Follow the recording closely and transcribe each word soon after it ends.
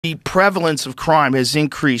the prevalence of crime has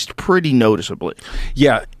increased pretty noticeably.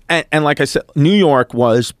 Yeah, and like I said, New York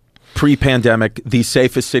was pre-pandemic the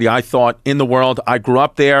safest city I thought in the world. I grew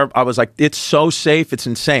up there. I was like, it's so safe, it's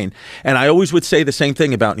insane. And I always would say the same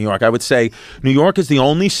thing about New York. I would say New York is the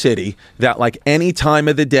only city that, like, any time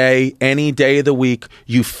of the day, any day of the week,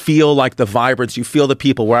 you feel like the vibrance, you feel the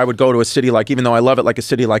people. Where I would go to a city like, even though I love it, like a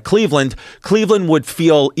city like Cleveland, Cleveland would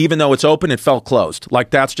feel, even though it's open, it felt closed.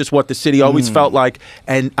 Like, that's just what the city always felt like.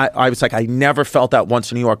 And I was like, I never felt that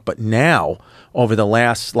once in New York. But now, over the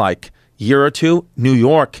last, like, year or two, New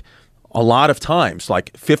York, a lot of times,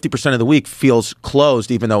 like 50% of the week, feels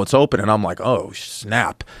closed even though it's open. And I'm like, oh,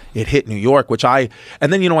 snap. It hit New York, and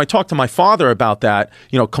then, I talked to my father about that,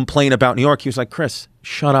 complain about New York. He was like, Chris,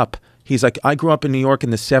 shut up. He's like, I grew up in New York in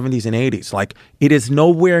the 70s and 80s. Like, it is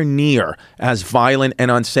nowhere near as violent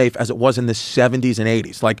and unsafe as it was in the 70s and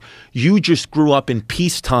 80s. Like, you just grew up in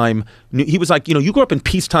peacetime. He was like, you grew up in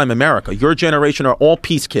peacetime America. Your generation are all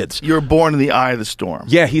peace kids. You were born in the eye of the storm.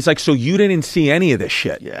 Yeah, he's like, so you didn't see any of this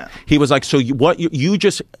shit. Yeah. He was like, so you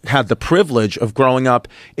just had the privilege of growing up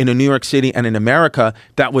in a New York City and in America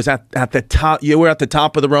that was at the top. You were at the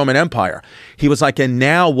top of the Roman Empire. He was like, and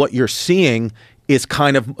now what you're seeing is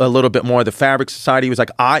kind of a little bit more of the fabric society. He was like,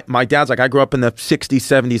 my dad's like, I grew up in the 60s,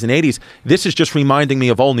 70s, and 80s. This is just reminding me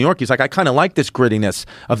of old New York. He's like, I kind of like this grittiness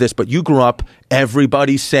of this, but you grew up,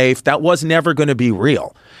 everybody's safe. That was never going to be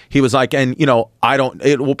real. He was like, and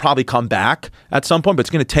it will probably come back at some point, but it's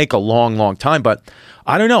going to take a long, long time. But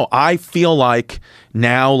I don't know. I feel like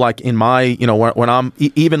now, like in my, when I'm,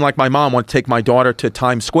 even like my mom wanted to take my daughter to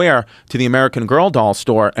Times Square to the American Girl doll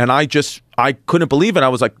store. And I couldn't believe it. I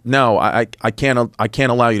was like, no, I can't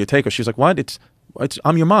allow you to take her. She's like, what?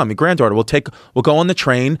 I'm your mom, your granddaughter. We'll go on the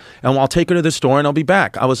train and I'll take her to the store and I'll be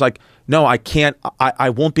back. I was like, no, I can't. I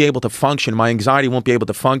won't be able to function. My anxiety won't be able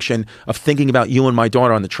to function of thinking about you and my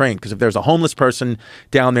daughter on the train. Because if there's a homeless person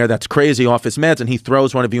down there that's crazy off his meds and he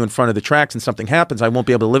throws one of you in front of the tracks and something happens, I won't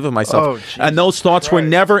be able to live with myself. Oh, and those thoughts were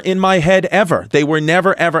never in my head ever. They were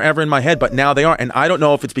never, ever, ever in my head. But now they are. And I don't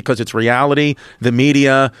know if it's because it's reality, the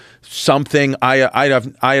media, something. I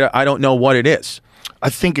don't know what it is. I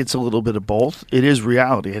think it's a little bit of both. It is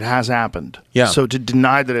reality. It has happened. Yeah. So to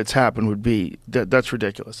deny that it's happened would be that's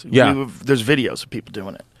ridiculous. Yeah. There's videos of people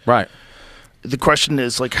doing it. Right. The question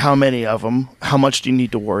is, like, how many of them? How much do you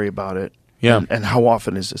need to worry about it? Yeah. And how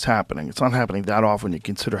often is this happening? It's not happening that often when you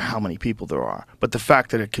consider how many people there are. But the fact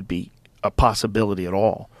that it could be a possibility at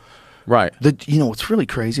all. Right. What's really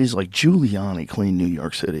crazy is, like, Giuliani cleaned New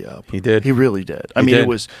York City up. He did. He really did. I mean, it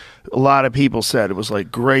was, a lot of people said it was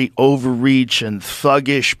like great overreach and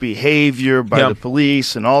thuggish behavior by the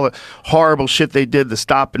police and all the horrible shit they did, the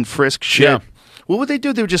stop and frisk shit. Yeah. What would they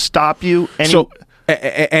do? They would just stop you.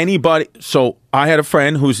 Anybody. So I had a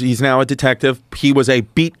friend he's now a detective. He was a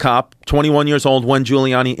beat cop, 21 years old when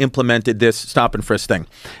Giuliani implemented this stop and frisk thing.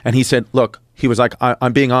 And he said, look, he was like,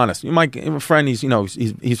 I'm being honest. My friend, he's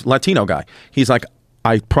a Latino guy. He's like,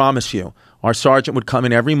 I promise you, our sergeant would come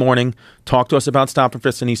in every morning, talk to us about stop and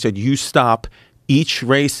frisk, and he said, you stop each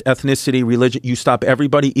race, ethnicity, religion, you stop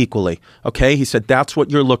everybody equally, okay? He said, that's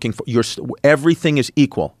what you're looking for. Everything is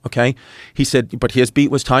equal, okay? He said, but his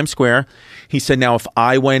beat was Times Square. He said, now if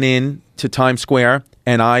I went in to Times Square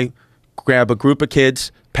and I grab a group of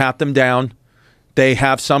kids, pat them down, they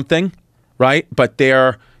have something, right? But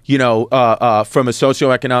they're from a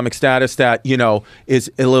socioeconomic status that,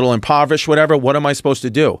 is a little impoverished, whatever, what am I supposed to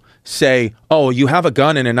do? Say, oh, you have a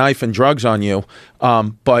gun and a knife and drugs on you,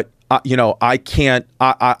 but I can't,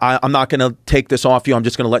 I'm not going to take this off you. I'm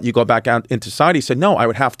just going to let you go back out into society. He said, no, I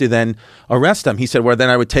would have to then arrest them. He said, well, then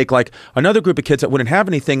I would take like another group of kids that wouldn't have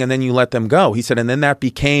anything and then you let them go. He said, and then that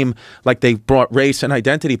became like they brought race and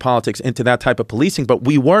identity politics into that type of policing. But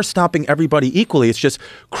we were stopping everybody equally. It's just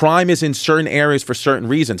crime is in certain areas for certain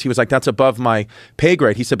reasons. He was like, that's above my pay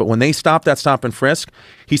grade. He said, but when they stopped that stop and frisk,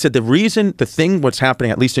 he said, what's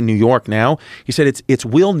happening, at least in New York now, he said, it's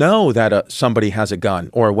we'll know that somebody has a gun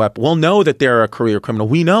or a weapon. We'll know that they're a career criminal.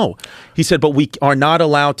 We know. He said, but we are not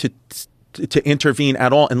allowed to intervene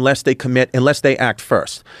at all unless they act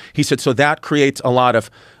first. He said, so that creates a lot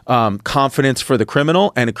of confidence for the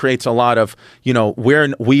criminal, and it creates a lot of,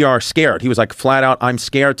 we are scared. He was like, flat out, I'm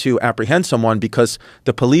scared to apprehend someone because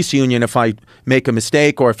the police union, if I make a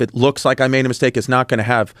mistake or if it looks like I made a mistake, is not going to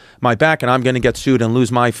have my back and I'm going to get sued and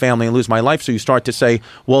lose my family and lose my life. So you start to say,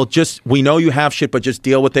 well, we know you have shit, but just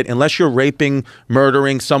deal with it. Unless you're raping,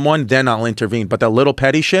 murdering someone, then I'll intervene. But that little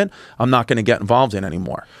petty shit, I'm not going to get involved in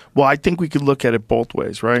anymore. Well, I think we could look at it both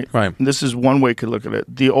ways, right? Right. And this is one way you could look at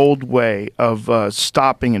it. The old way of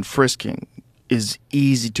stopping and frisking is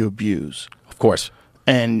easy to abuse. Of course.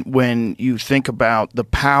 And when you think about the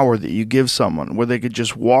power that you give someone, where they could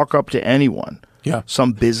just walk up to anyone,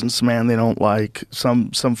 some businessman they don't like,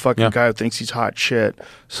 some fucking guy who thinks he's hot shit,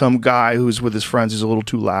 some guy who's with his friends who's a little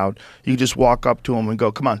too loud, you just walk up to him and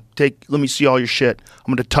go, come on, let me see all your shit.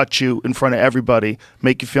 I'm going to touch you in front of everybody,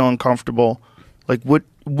 make you feel uncomfortable. Like, what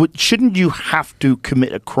shouldn't you have to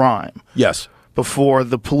commit a crime? Yes. Before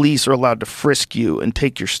the police are allowed to frisk you and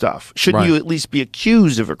take your stuff? Shouldn't you at least be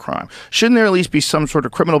accused of a crime? Shouldn't there at least be some sort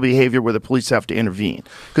of criminal behavior where the police have to intervene?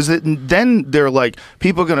 Because then they're like,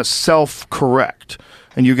 people are going to self-correct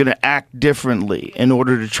and you're going to act differently in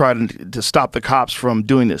order to try to stop the cops from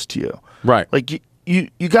doing this to you. Right. Like,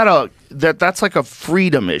 you gotta, that's like a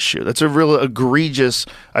freedom issue. That's a real egregious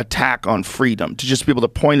attack on freedom, to just be able to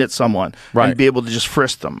point at someone and be able to just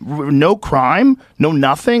frisk them. No crime, no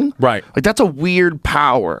nothing. Right. Like, that's a weird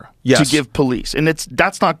power to give police, and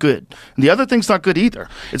that's not good. And the other thing's not good either.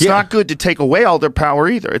 It's not good to take away all their power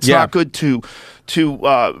either. It's not good to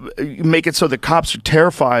make it so the cops are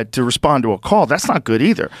terrified to respond to a call. That's not good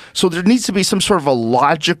either. So there needs to be some sort of a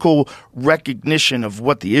logical recognition of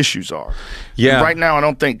what the issues are. Yeah. And right now, I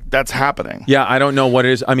don't think that's happening. Yeah, I don't know what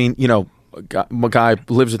it is. I mean, you know, a guy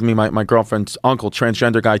lives with me, my girlfriend's uncle,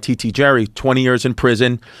 transgender guy, TT Jerry, 20 years in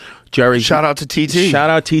prison. Jerry, shout out to TT. Shout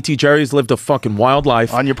out TT. Jerry's lived a fucking wild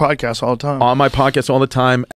life. On your podcast all the time. On my podcast all the time.